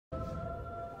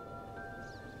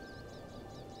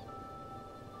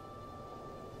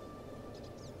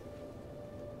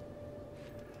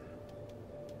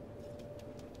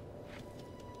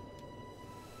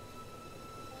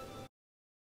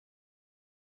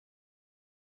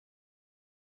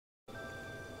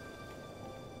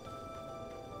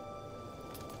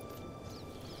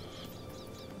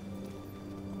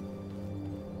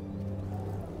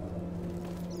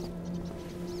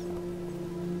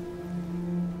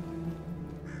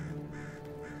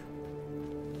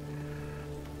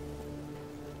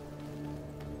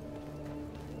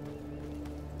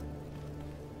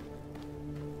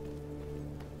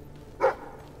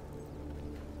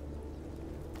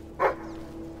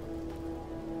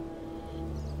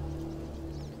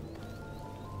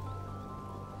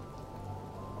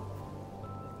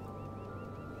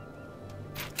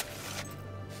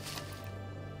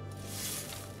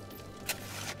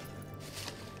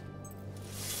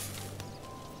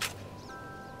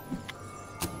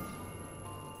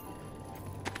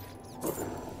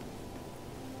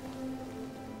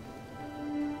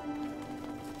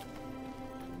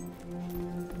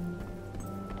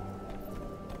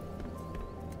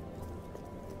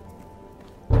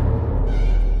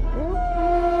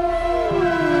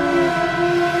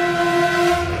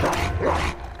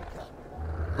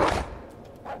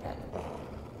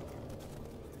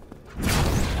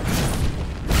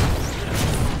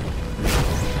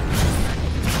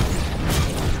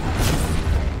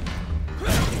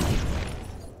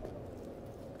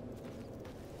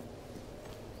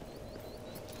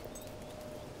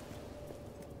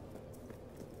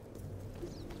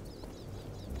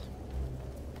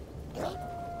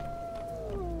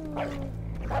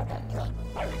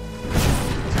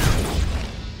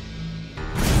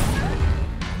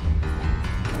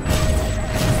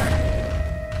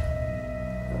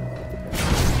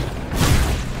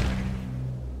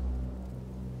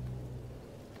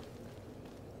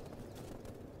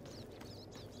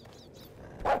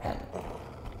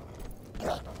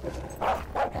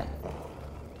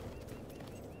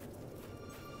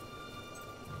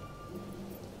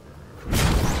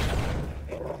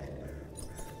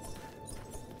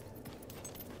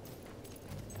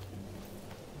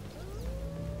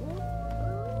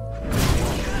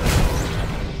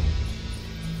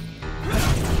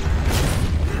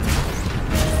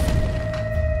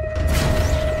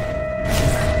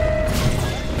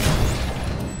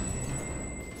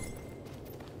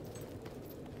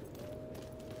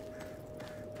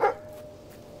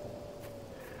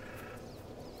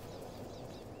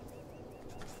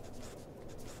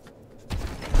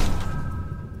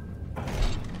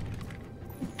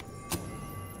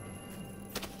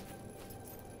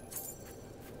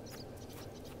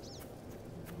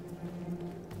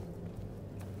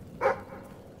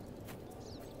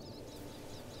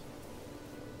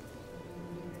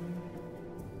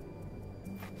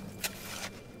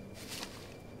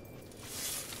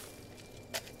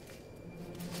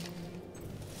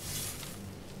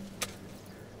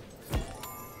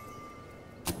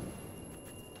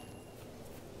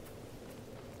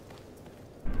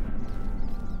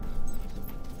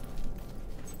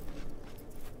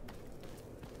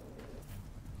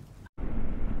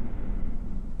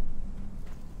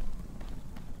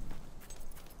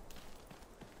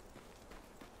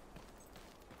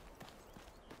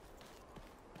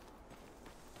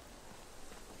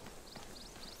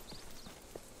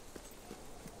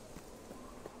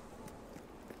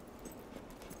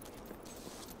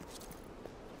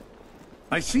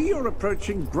I see you're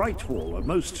approaching Brightwall, a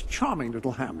most charming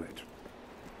little hamlet.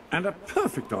 And a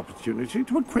perfect opportunity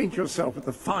to acquaint yourself with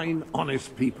the fine,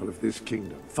 honest people of this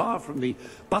kingdom, far from the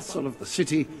bustle of the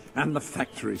city and the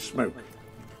factory smoke.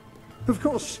 Of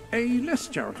course, a less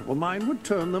charitable mind would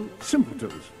term them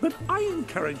simpletons, but I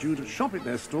encourage you to shop in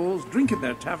their stores, drink in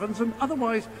their taverns, and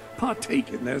otherwise partake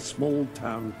in their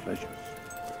small-town pleasures.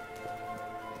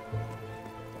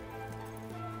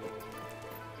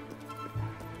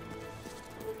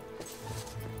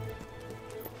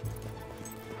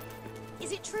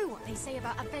 Is it true what they say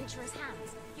about adventurous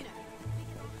hands? You know,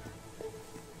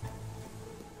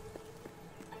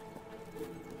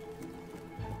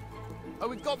 Oh,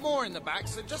 we've got more in the back,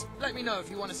 so just let me know if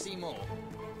you want to see more.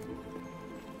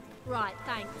 right,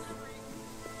 thanks.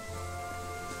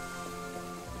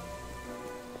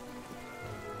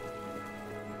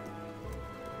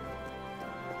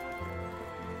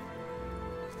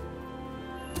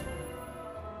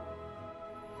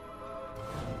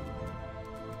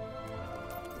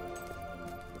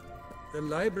 The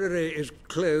library is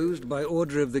closed by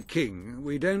order of the king.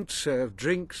 We don't serve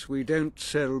drinks, we don't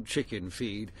sell chicken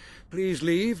feed. Please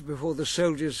leave before the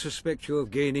soldiers suspect you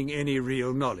of gaining any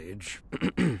real knowledge.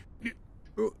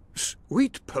 Oh,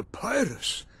 sweet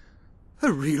papyrus!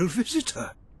 A real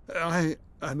visitor!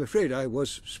 I'm afraid I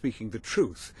was speaking the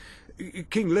truth.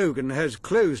 King Logan has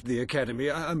closed the academy.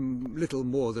 I'm little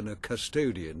more than a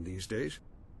custodian these days.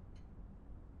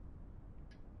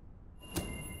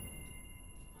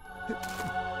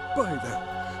 By the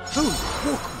holy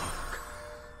bookmark!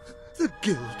 The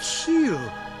Guild Seal!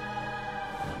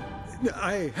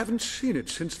 I haven't seen it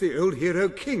since the old hero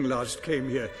king last came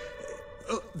here.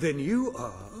 Then you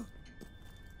are?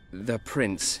 The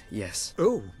prince, yes.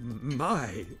 Oh,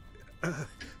 my.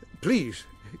 Please,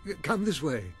 come this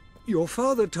way. Your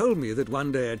father told me that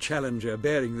one day a challenger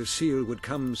bearing the seal would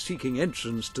come seeking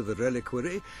entrance to the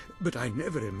reliquary, but I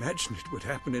never imagined it would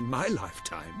happen in my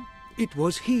lifetime. It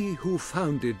was he who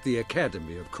founded the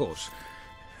academy, of course.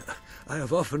 I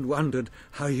have often wondered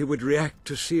how he would react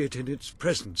to see it in its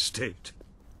present state.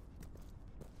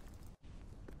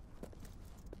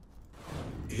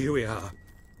 Here we are.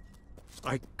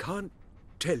 I can't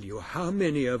tell you how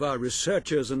many of our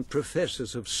researchers and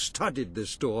professors have studied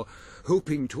this door,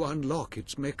 hoping to unlock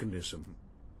its mechanism.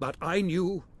 But I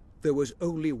knew there was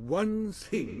only one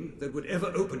thing that would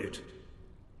ever open it.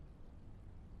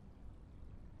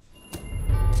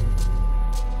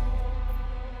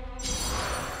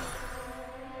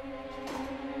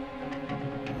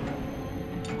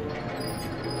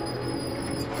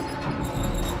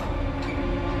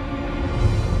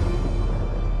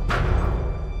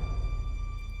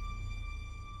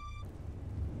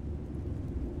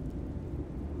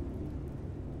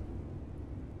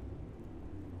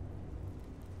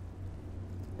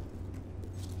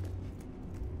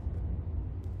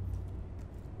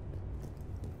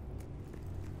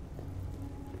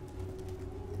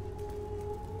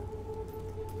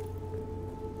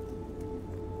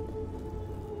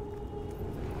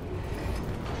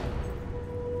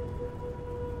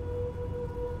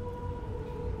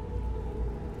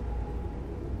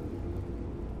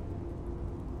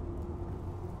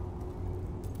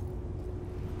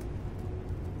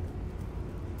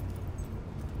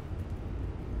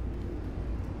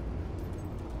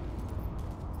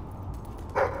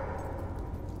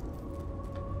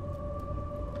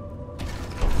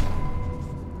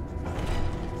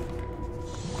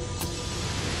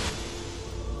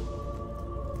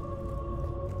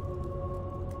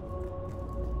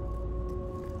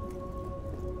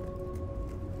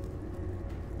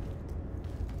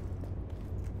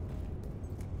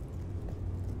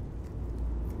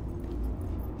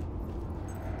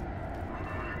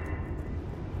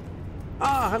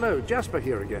 Ah, hello, Jasper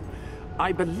here again.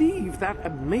 I believe that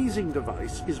amazing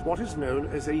device is what is known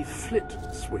as a flit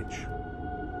switch.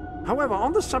 However,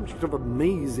 on the subject of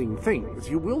amazing things,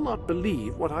 you will not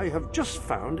believe what I have just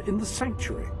found in the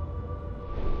sanctuary.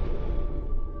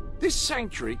 This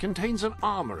sanctuary contains an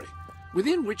armory,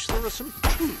 within which there are some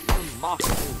truly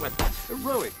remarkable weapons,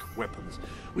 heroic weapons,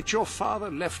 which your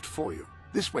father left for you.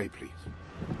 This way, please.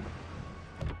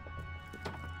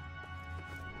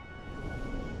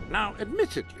 Now,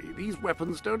 admittedly, these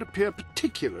weapons don't appear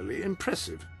particularly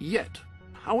impressive yet.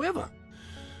 However,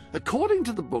 according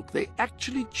to the book, they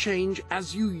actually change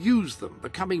as you use them,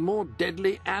 becoming more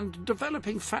deadly and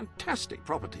developing fantastic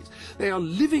properties. They are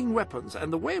living weapons,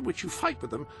 and the way in which you fight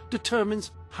with them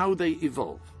determines how they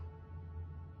evolve.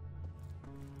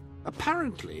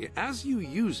 Apparently, as you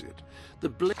use it, the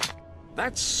blade...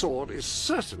 That sword is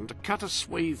certain to cut a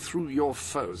swathe through your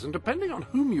foes, and depending on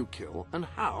whom you kill and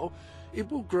how, it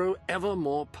will grow ever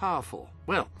more powerful.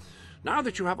 Well, now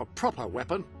that you have a proper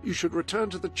weapon, you should return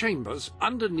to the chambers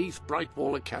underneath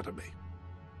Brightwall Academy.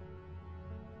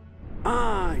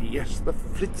 Ah, yes, the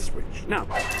flit switch. Now,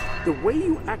 the way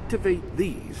you activate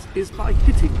these is by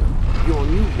hitting them. Your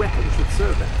new weapon should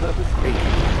serve that purpose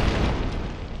ably.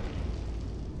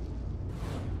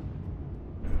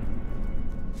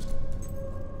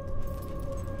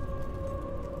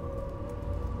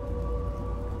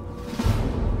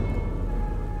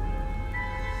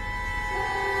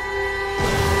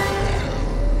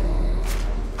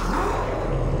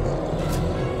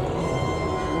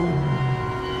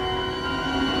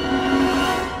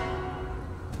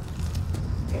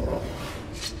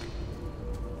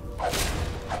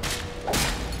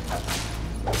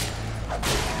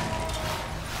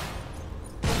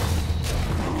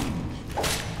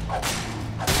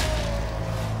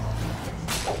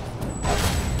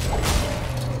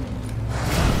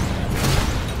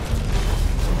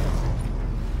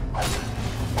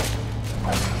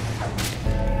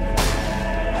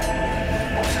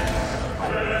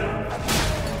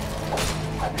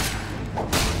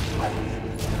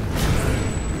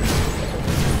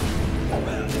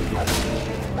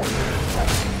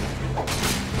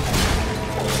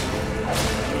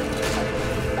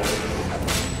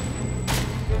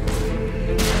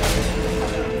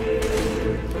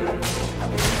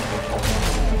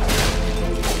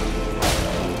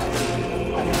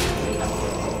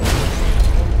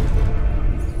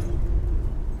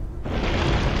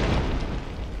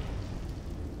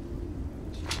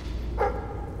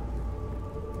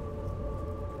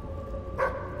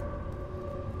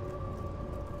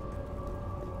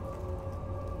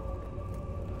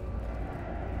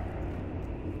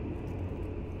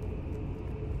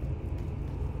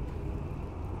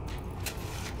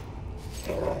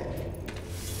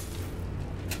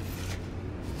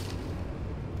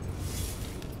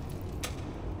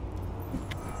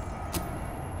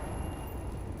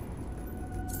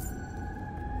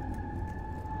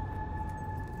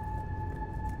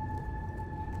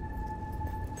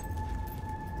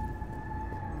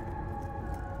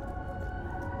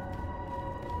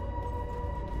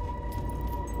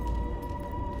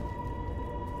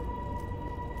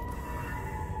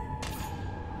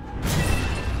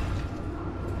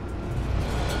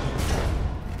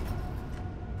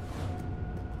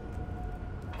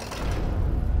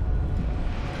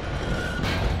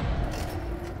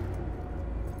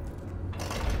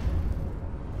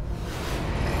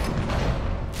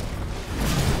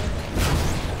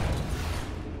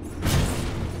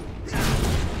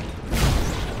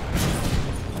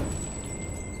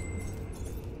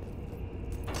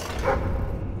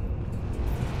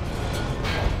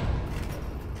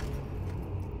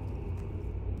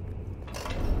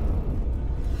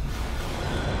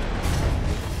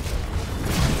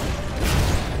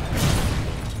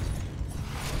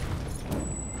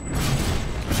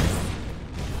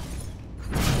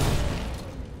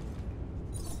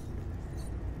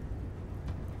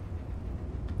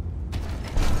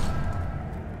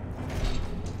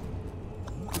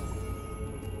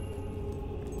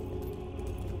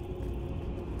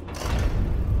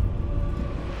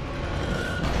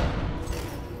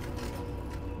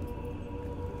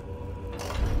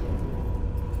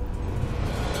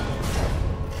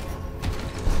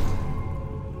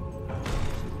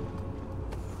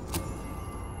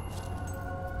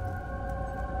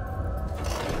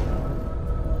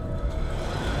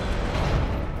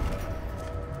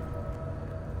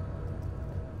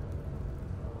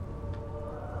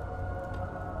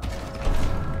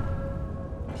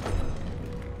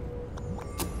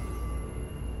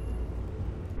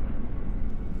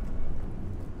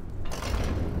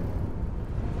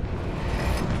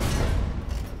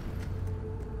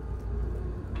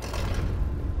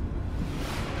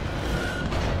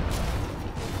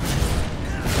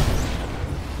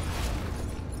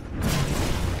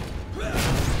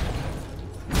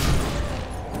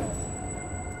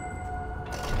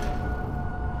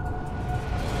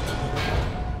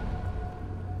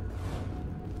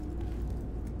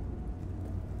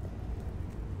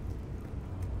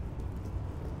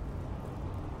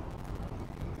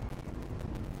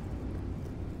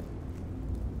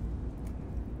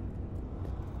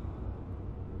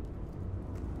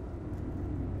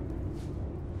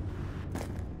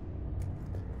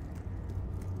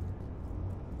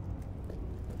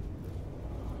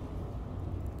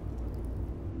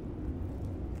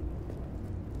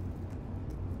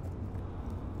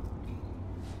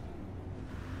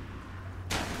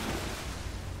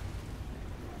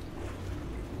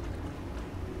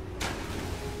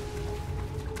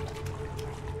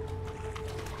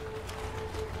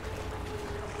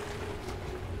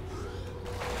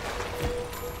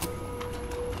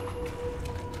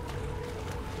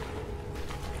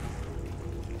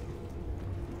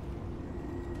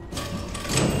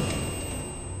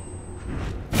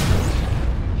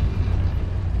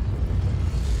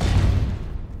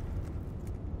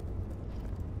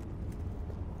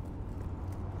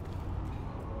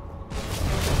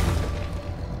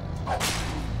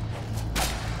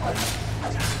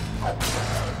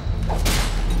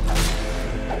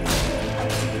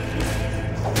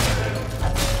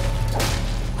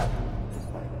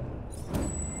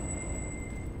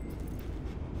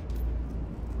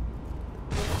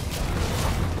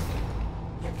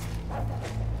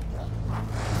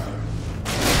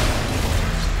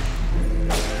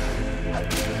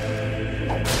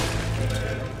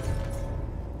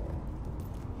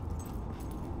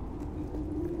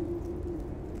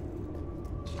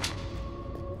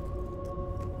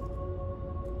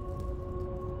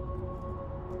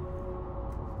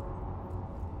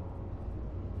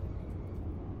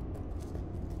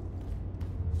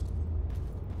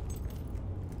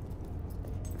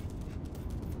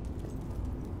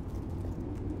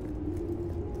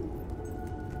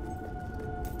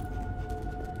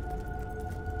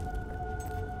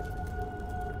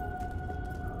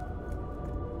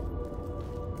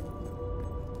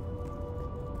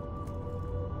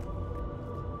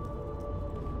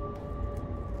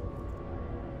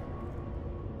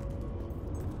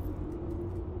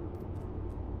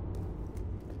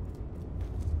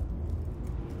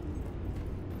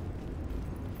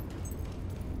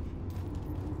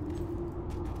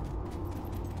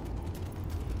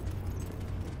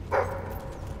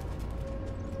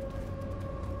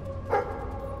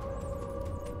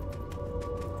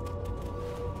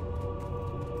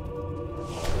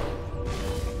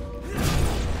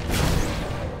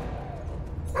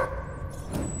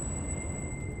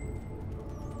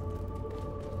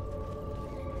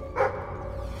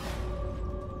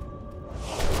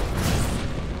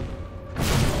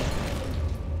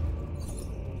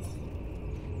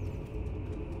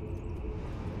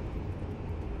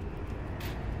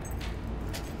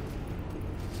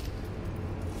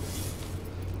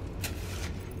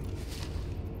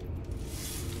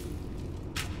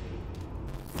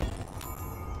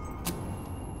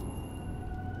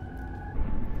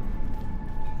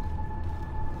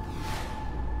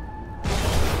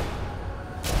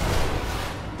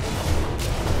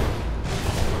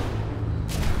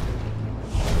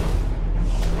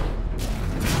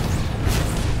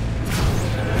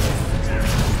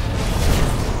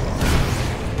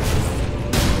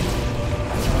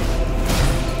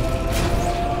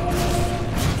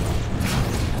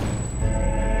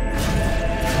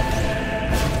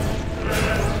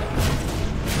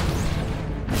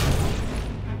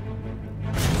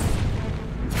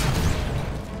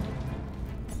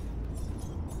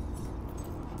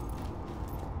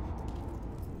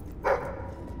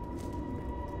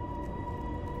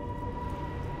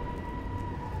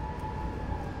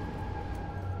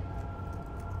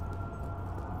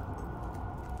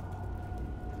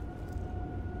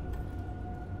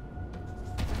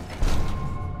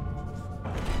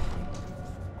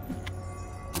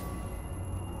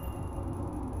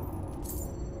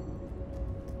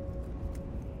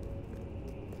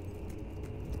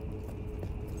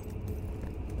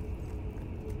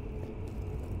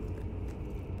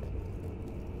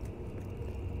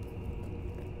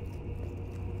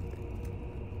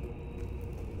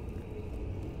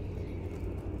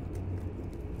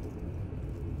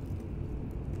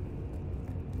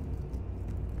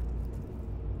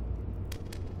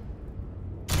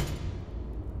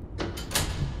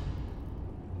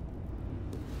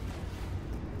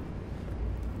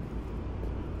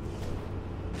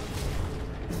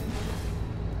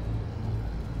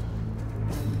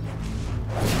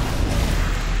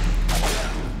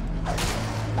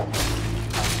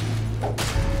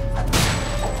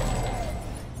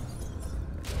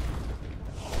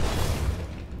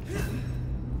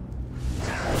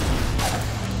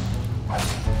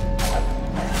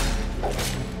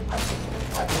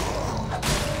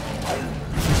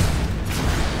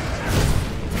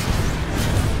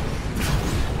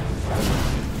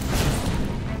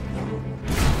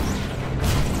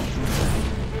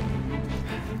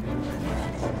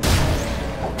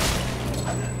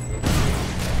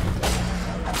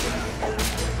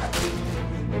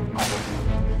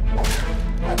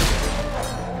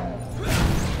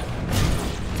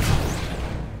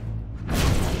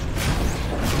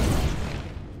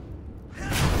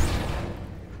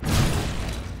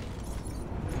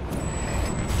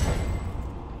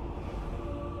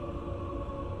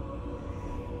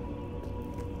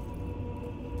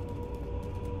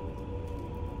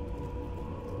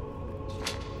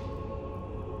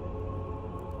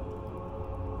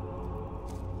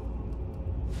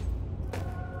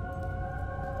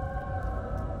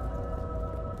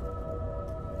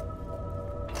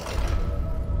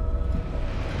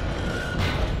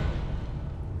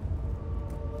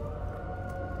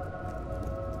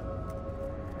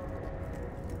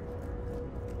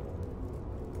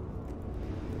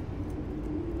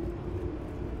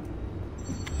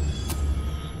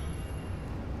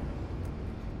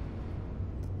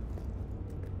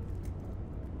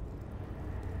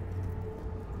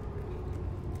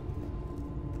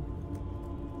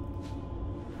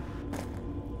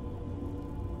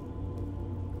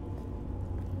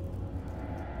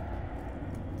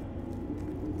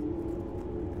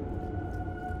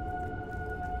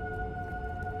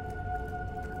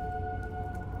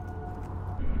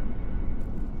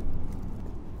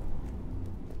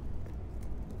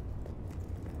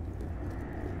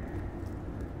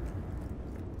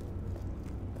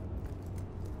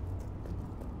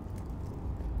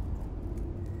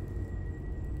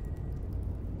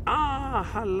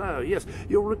 Ah, hello. Yes,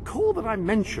 you'll recall that I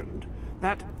mentioned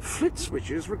that flit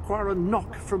switches require a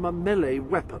knock from a melee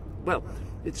weapon. Well,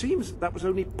 it seems that was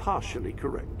only partially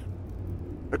correct.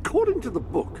 According to the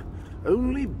book,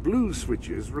 only blue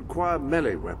switches require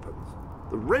melee weapons.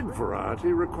 The red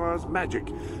variety requires magic,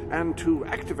 and to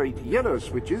activate yellow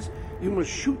switches, you must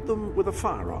shoot them with a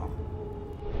firearm.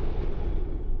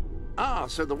 Ah,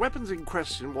 so the weapons in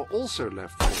question were also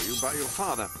left for you by your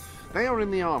father. They are in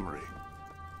the armory.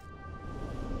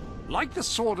 Like the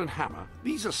sword and hammer,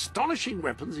 these astonishing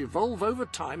weapons evolve over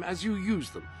time as you use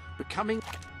them, becoming...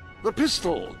 The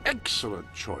pistol!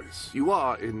 Excellent choice. You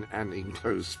are in an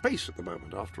enclosed space at the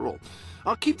moment, after all.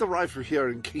 I'll keep the rifle here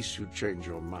in case you change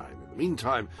your mind. In the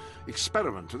meantime,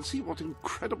 experiment and see what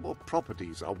incredible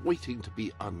properties are waiting to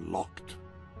be unlocked.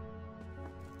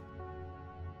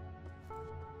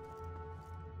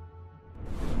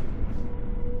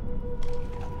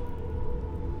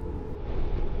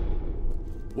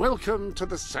 Welcome to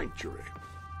the Sanctuary.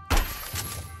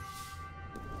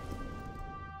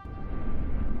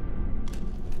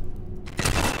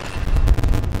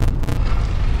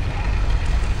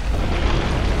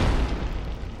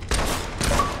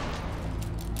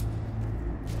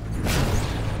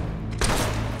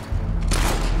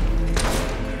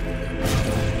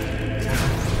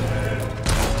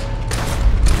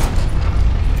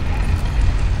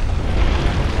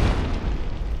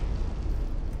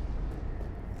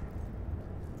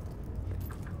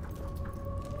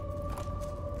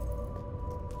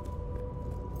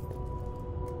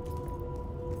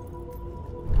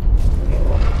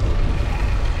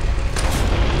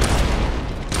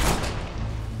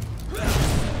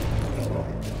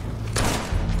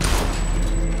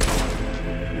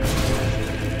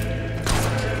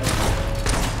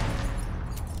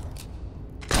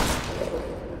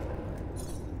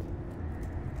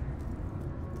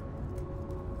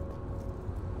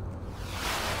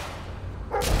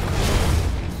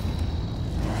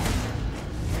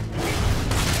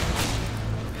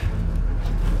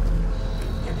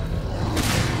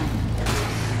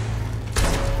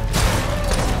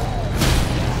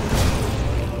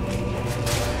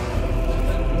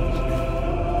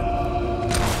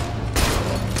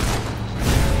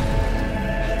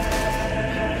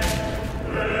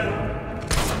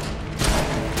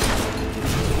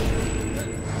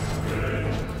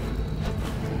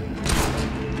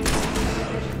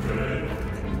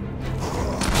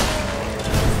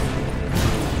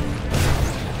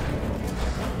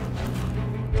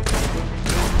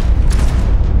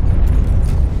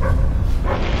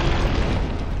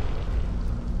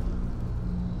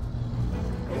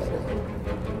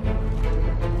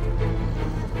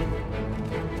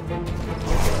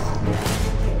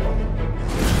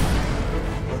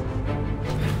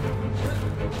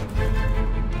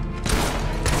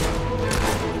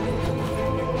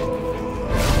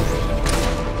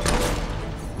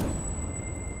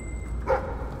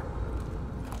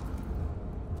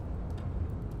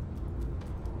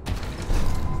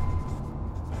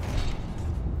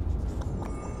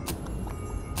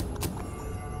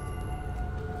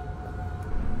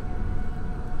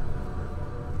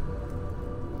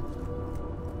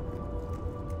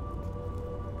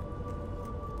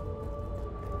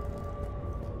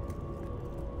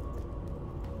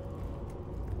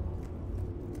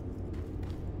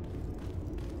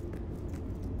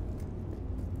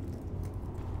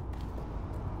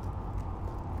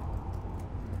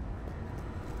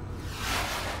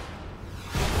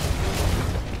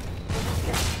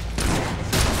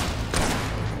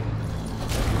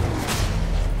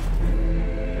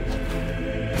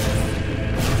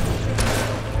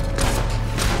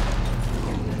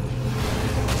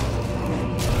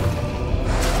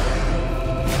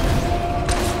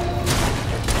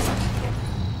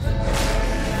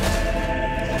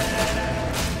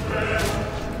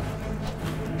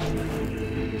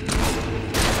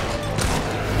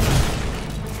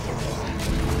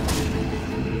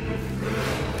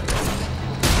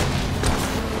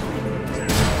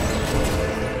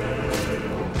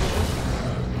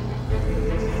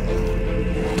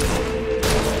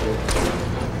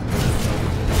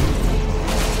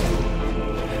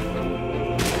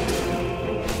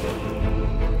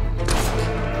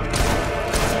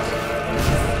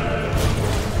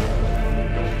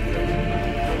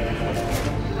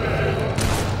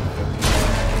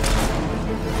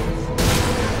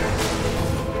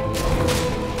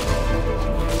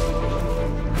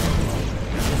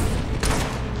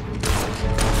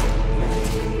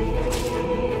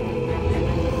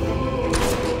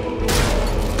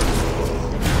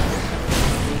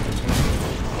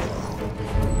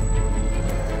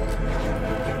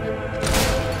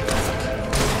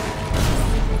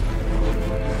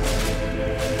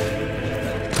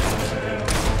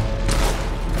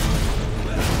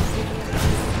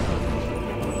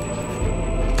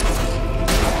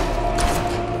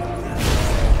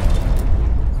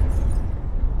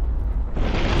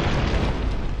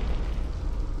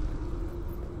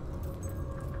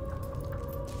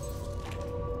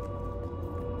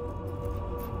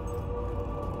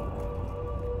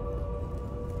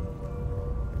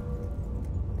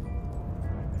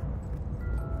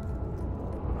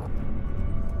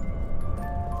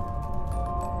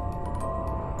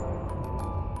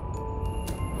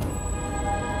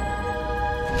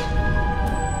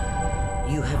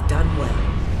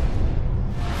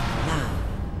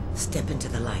 into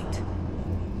the light.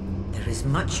 There is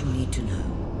much you need to know.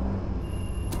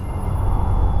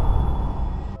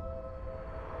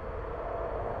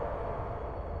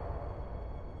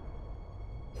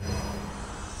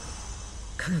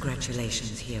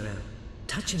 Congratulations, hero.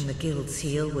 Touching the guild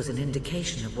seal was an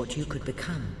indication of what you could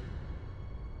become.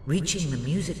 Reaching the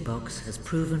music box has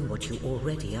proven what you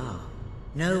already are.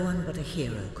 No one but a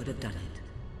hero could have done it.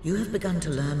 You have begun to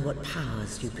learn what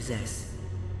powers you possess,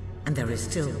 and there is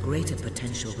still greater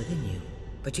potential within you.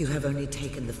 But you have only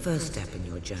taken the first step in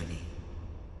your journey.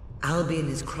 Albion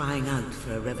is crying out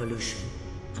for a revolution,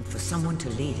 and for someone to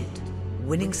lead it.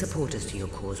 Winning supporters to your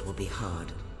cause will be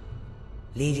hard.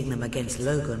 Leading them against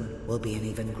Logan will be an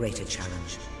even greater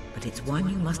challenge, but it's one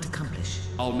you must accomplish.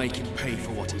 I'll make him pay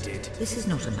for what he did. This is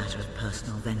not a matter of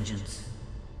personal vengeance.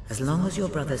 As long as your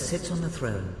brother sits on the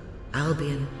throne,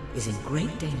 Albion is in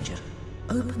great danger.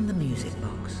 Open the music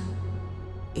box.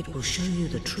 It will show you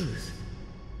the truth.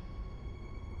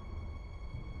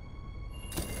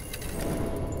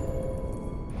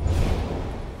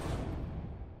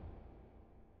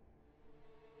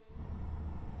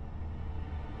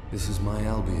 This is my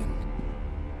Albion.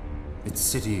 Its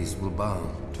cities will bow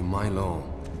to my law,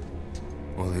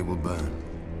 or they will burn.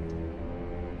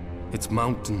 Its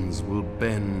mountains will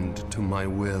bend to my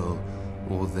will,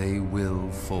 or they will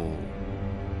fall.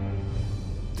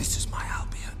 This is my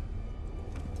Albion.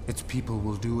 Its people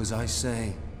will do as I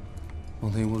say, or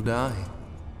they will die.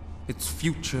 Its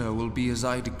future will be as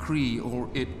I decree, or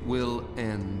it will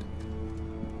end.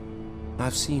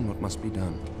 I've seen what must be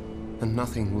done, and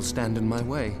nothing will stand in my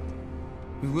way.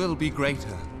 We will be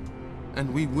greater,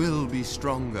 and we will be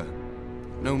stronger,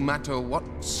 no matter what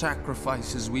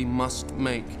sacrifices we must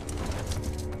make.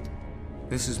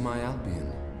 This is my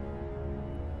Albion,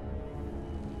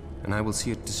 and I will see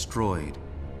it destroyed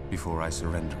before I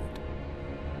surrender it.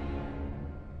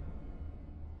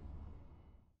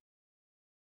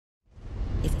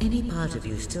 If any part of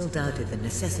you still doubted the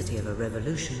necessity of a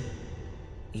revolution,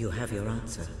 you have your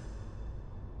answer.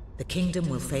 The kingdom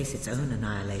will face its own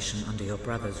annihilation under your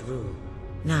brother's rule.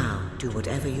 Now, do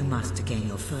whatever you must to gain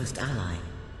your first ally,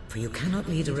 for you cannot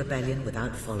lead a rebellion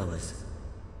without followers.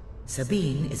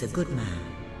 Sabine is a good man,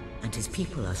 and his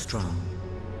people are strong.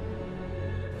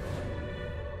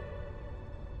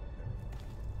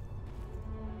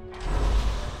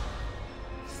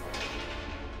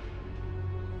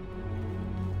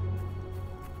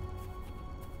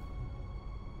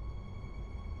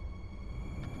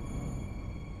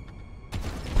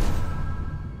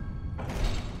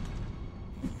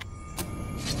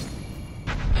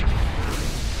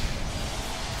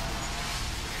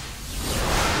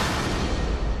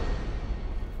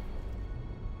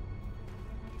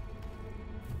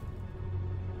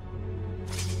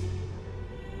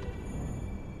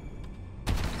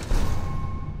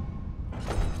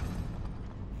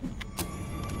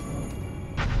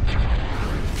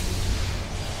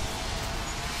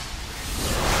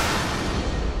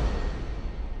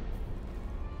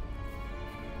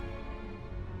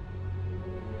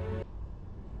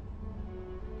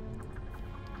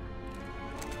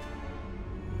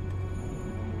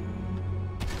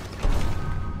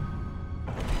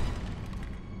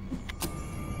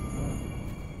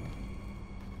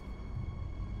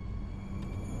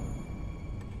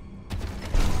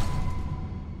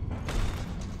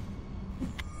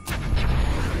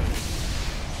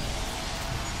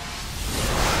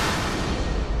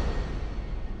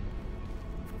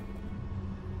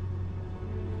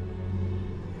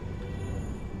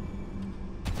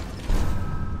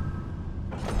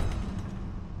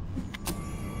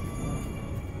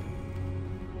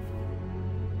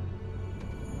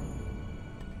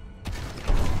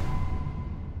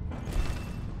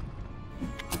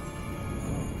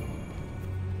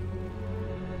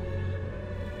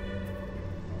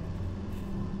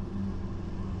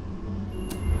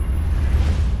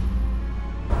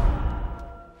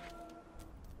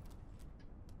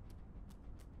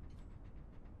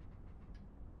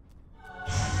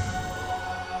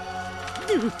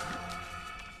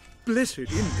 Blessed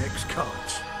index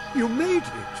cards. You made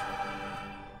it.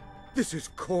 This is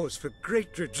cause for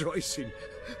great rejoicing.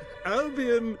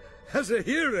 Albion has a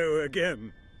hero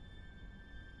again.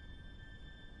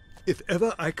 If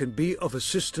ever I can be of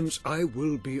assistance, I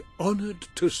will be honored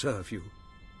to serve you.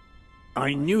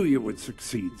 I knew you would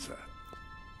succeed, sir.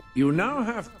 You now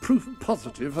have proof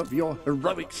positive of your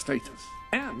heroic status.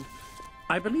 And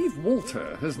I believe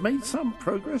Walter has made some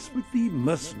progress with the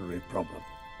mercenary problem.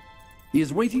 He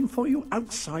is waiting for you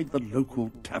outside the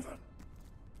local tavern.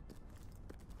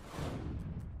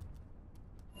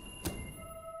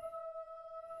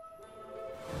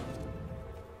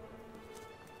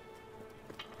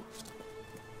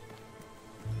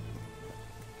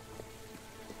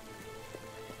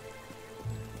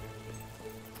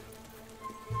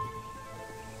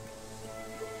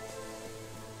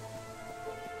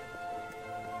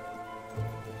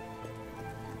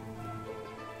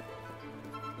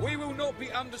 We will not be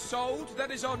undersold. That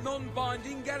is our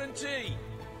non-binding guarantee.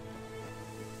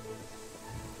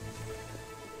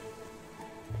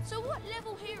 So what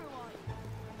level hero are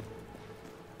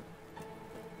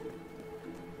you?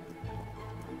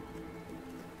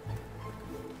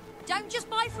 Don't just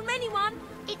buy from anyone.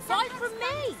 It's buy from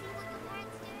me.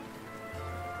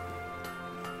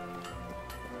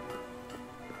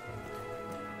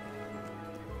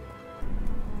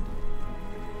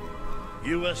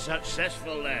 You were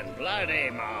successful then. Bloody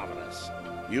marvelous.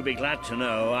 You'll be glad to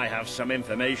know I have some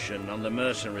information on the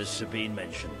mercenaries Sabine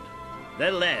mentioned.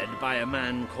 They're led by a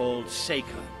man called Saker.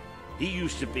 He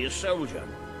used to be a soldier,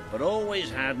 but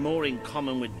always had more in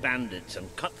common with bandits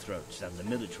and cutthroats than the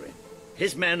military.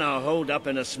 His men are holed up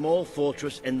in a small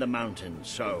fortress in the mountains,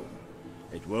 so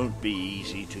it won't be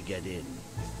easy to get in.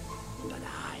 But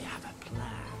I have a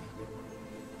plan.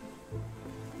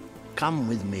 Come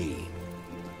with me.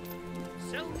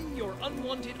 Sell me your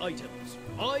unwanted items.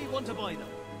 I want to buy them.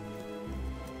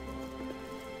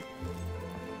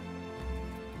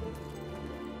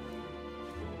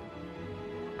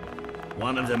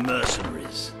 One of the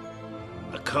mercenaries.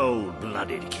 A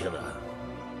cold-blooded killer.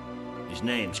 His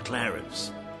name's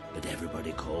Clarence, but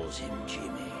everybody calls him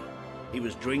Jimmy. He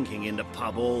was drinking in the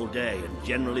pub all day and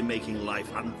generally making life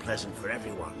unpleasant for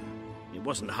everyone. It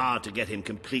wasn't hard to get him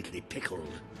completely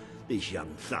pickled. These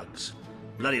young thugs.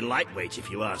 Bloody lightweight, if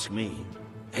you ask me.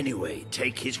 Anyway,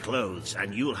 take his clothes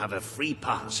and you'll have a free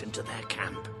pass into their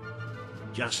camp.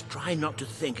 Just try not to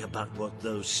think about what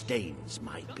those stains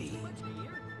might be.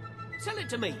 Sell it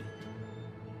to me.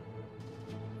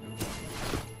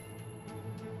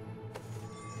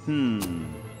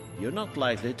 You're not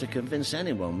likely to convince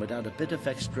anyone without a bit of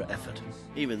extra effort.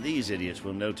 Even these idiots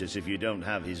will notice if you don't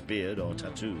have his beard or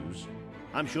tattoos.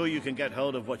 I'm sure you can get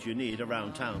hold of what you need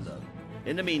around town, though.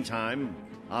 In the meantime,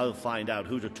 I'll find out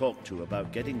who to talk to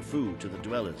about getting food to the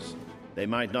dwellers. They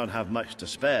might not have much to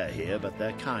spare here, but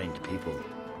they're kind people.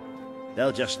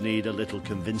 They'll just need a little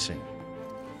convincing.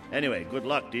 Anyway, good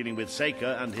luck dealing with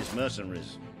Saker and his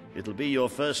mercenaries. It'll be your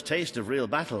first taste of real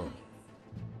battle.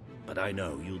 But I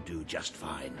know you'll do just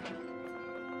fine.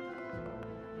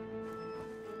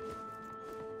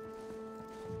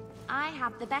 I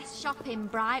have the best shop in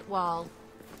Brightwall.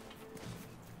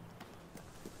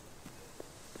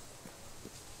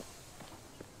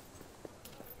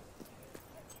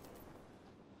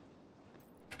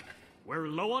 We're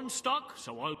low on stock,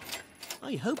 so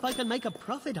I hope I can make a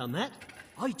profit on that.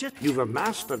 You've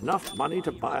amassed enough money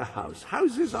to buy a house.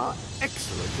 Houses are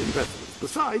excellent investments.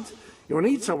 Besides, you'll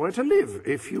need somewhere to live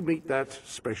if you meet that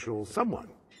special someone.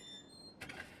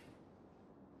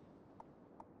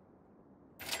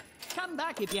 Come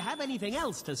back if you have anything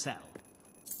else to sell.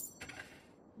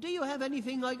 Do you have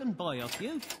anything I can buy off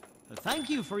you? Thank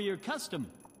you for your custom.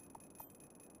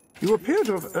 You appear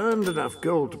to have earned enough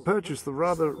gold to purchase the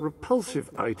rather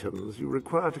repulsive items you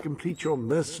require to complete your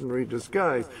mercenary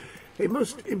disguise. A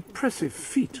most impressive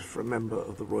feat for a member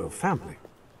of the royal family.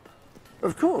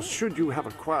 Of course, should you have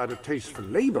acquired a taste for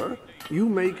labor, you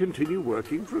may continue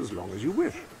working for as long as you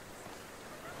wish.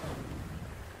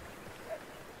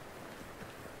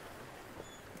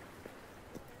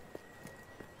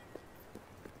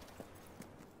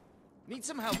 Need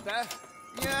some help there?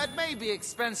 Yeah, it may be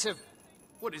expensive.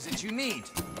 What is it you need?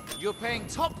 You're paying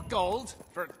top gold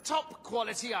for a top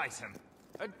quality item.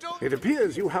 It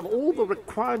appears you have all the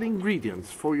required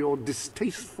ingredients for your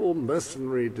distasteful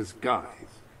mercenary disguise.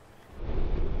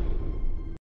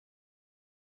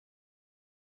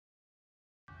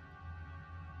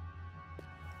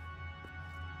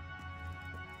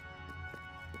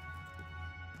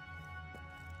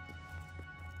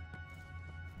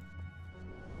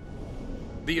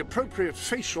 The appropriate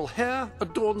facial hair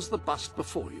adorns the bust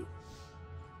before you.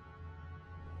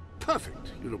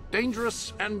 Perfect. You look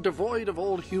dangerous and devoid of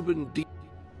all human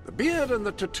The beard and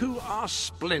the tattoo are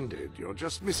splendid. You're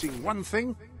just missing one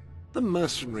thing, the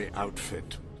mercenary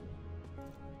outfit.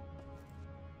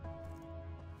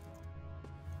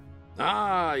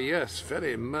 Ah, yes,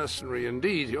 very mercenary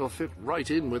indeed. You'll fit right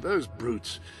in with those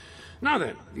brutes. Now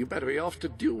then, you better be off to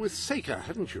deal with Saker,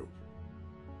 hadn't you?